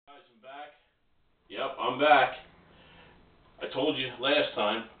Yep, I'm back. I told you last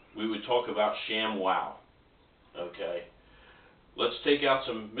time we would talk about ShamWoW. Okay? Let's take out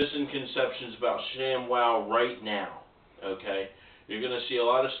some misconceptions about ShamWoW right now. Okay? You're going to see a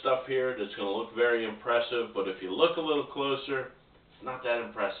lot of stuff here that's going to look very impressive, but if you look a little closer, it's not that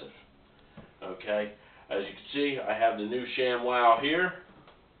impressive. Okay? As you can see, I have the new ShamWoW here.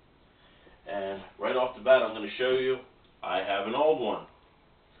 And right off the bat, I'm going to show you I have an old one.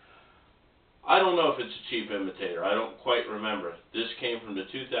 I don't know if it's a cheap imitator. I don't quite remember. This came from the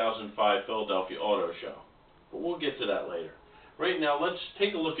 2005 Philadelphia Auto Show. But we'll get to that later. Right now, let's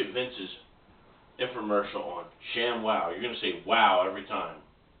take a look at Vince's infomercial on ShamWoW. You're going to say wow every time.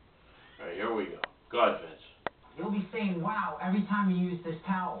 All right, here we go. Go ahead, Vince. You'll be saying wow every time you use this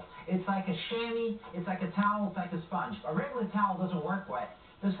towel. It's like a chamois, it's like a towel, it's like a sponge. A regular towel doesn't work wet.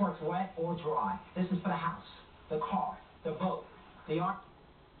 This works wet or dry. This is for the house, the car, the boat, the art.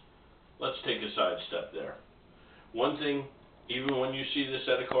 Let's take a side step there. One thing, even when you see this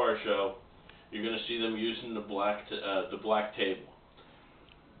at a car show, you're going to see them using the black table.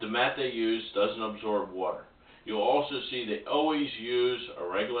 The mat they use doesn't absorb water. You'll also see they always use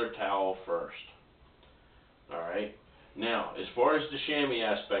a regular towel first. Alright? Now, as far as the chamois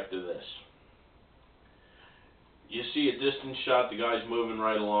aspect of this, you see a distant shot, the guy's moving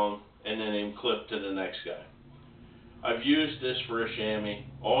right along, and then him clip to the next guy. I've used this for a chamois.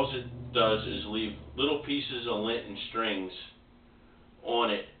 All it does is leave little pieces of lint and strings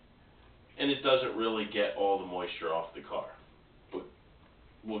on it, and it doesn't really get all the moisture off the car. But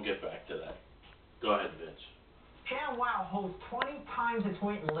we'll get back to that. Go ahead, Vince. ShamWoW holds 20 times its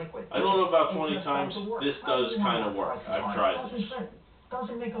weight in liquid. I don't know about 20 times. This does kind of work. I've tried this.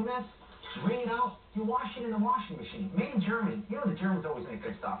 Doesn't make a mess. Wring it out, you wash it in the washing machine. Made in Germany. You know the Germans always make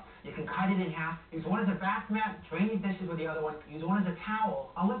good stuff. You can cut it in half. Use one as a bath mat, drain your dishes with the other one. Use one as a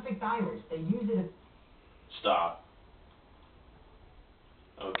towel. Olympic divers, they use it as... Stop.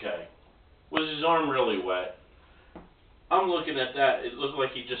 Okay. Was his arm really wet? I'm looking at that. It looked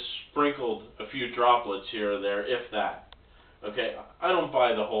like he just sprinkled a few droplets here or there, if that. Okay, I don't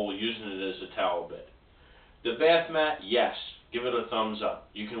buy the whole using it as a towel bit. The bath mat, yes. Give it a thumbs up.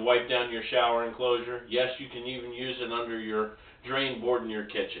 You can wipe down your shower enclosure. Yes, you can even use it under your drain board in your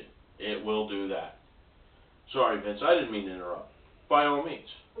kitchen. It will do that. Sorry, Vince, I didn't mean to interrupt. By all means.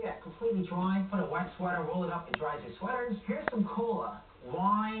 Yeah, completely dry. Put a wet sweater, roll it up, it dries your sweaters. Here's some cola.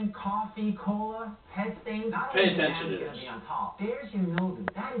 Wine, coffee, cola, pet stains. Pay attention to this. Going to be on top. There's your mildew.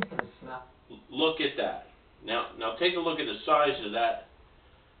 That is going to smell. Look at that. Now take a look at the size of that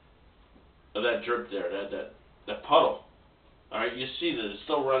drip there, that puddle. All right, you see that it's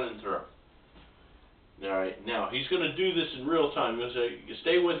still running through. All right, now he's going to do this in real time. He'll say,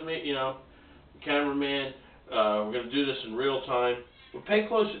 "Stay with me, cameraman. We're going to do this in real time. But pay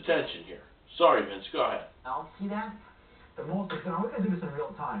close attention here." Sorry, Vince. Go ahead. Now, see that? We're going to do this in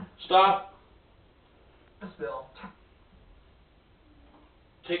real time. Stop. Spill.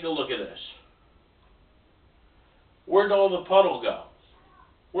 Take a look at this. Where'd all the puddle go?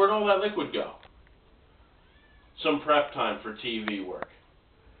 Where'd all that liquid go? Some prep time for TV work.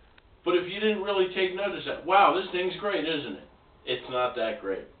 But if you didn't really take notice that, wow, this thing's great, isn't it? It's not that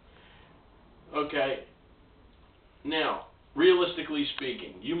great. Okay. Now, realistically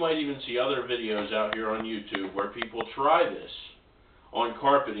speaking, you might even see other videos out here on YouTube where people try this on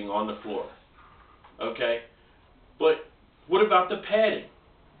carpeting on the floor. Okay? But what about the padding?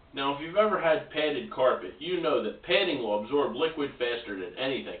 Now, if you've ever had padded carpet, you know that padding will absorb liquid faster than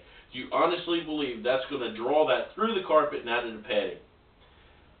anything. Do you honestly believe that's going to draw that through the carpet and out of the padding?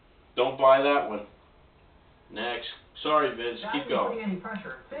 Don't buy that one. Next. Sorry, Vince. Keep going. Not putting any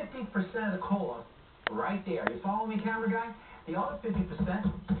pressure. 50% of the cola right there. You follow me, camera guy? The other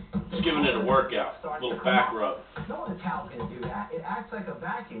 50%... It's giving it a workout. A little back rub. No other towel's going to do that. It acts like a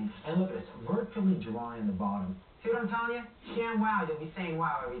vacuum. And look at it. It's virtually dry in the bottom. See what I'm telling you? ShamWoW, you'll be saying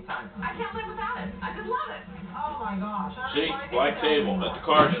wow every time. I can't live without it. I just love it. Oh my gosh. See? Black table at the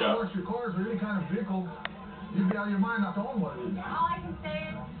car show. If you wash your cars or any kind of vehicle, you'd be out of your mind not to own one of these. All I can say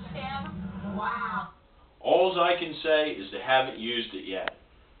is ShamWoW. All I can say is they haven't used it yet.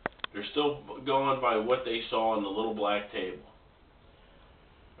 They're still going by what they saw on the little black table.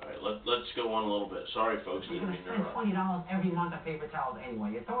 Alright, let's go on a little bit. Sorry, folks. You're going to spend $20 every month on paper towels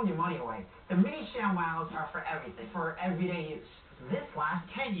anyway. You're throwing your money away. The mini ShamWows are for everything, for everyday use. This lasts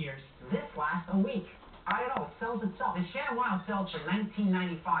 10 years. This lasts a week. I don't know. It sells itself. The ShamWow sells for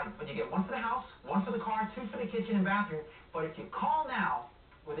 $19.95, but you get one for the house, one for the car, two for the kitchen and bathroom. But if you call now,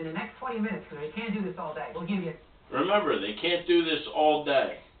 within the next 20 minutes, because we can't do this all day, we'll give you... Remember, they can't do this all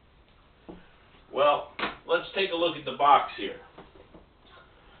day. Well, let's take a look at the box here.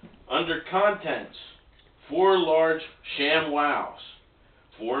 Under contents, 4 large ShamWows,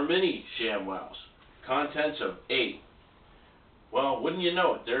 4 mini ShamWows, contents of 8. Well, wouldn't you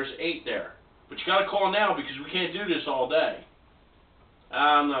know it, there's 8 there. But you gotta call now because we can't do this all day.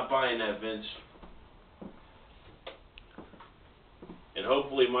 I'm not buying that, Vince. And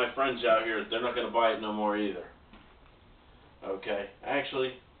hopefully my friends out here, they're not gonna buy it no more either. Okay,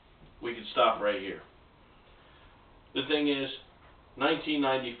 actually, we can stop right here. The thing is,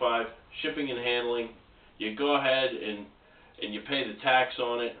 $19.95, shipping and handling. You go ahead and you pay the tax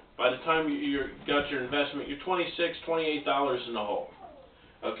on it. By the time you got your investment, you're $26, $28 in the hole.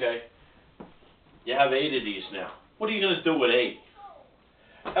 Okay? You have 8 of these now. What are you going to do with 8?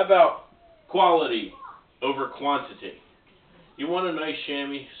 How about quality over quantity? You want a nice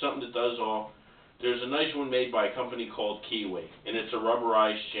chamois, something that does all. There's a nice one made by a company called Kiwi, and it's a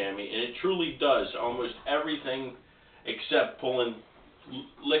rubberized chamois, and it truly does almost everything except pulling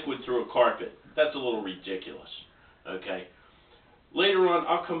liquid through a carpet. That's a little ridiculous. Okay? Later on,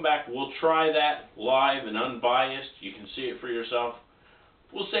 I'll come back. We'll try that live and unbiased. You can see it for yourself.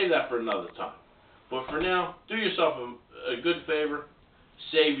 We'll save that for another time. But for now, do yourself a good favor.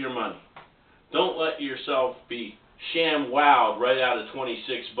 Save your money. Don't let yourself be ShamWowed right out of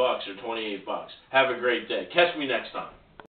 $26 or $28. Have a great day. Catch me next time.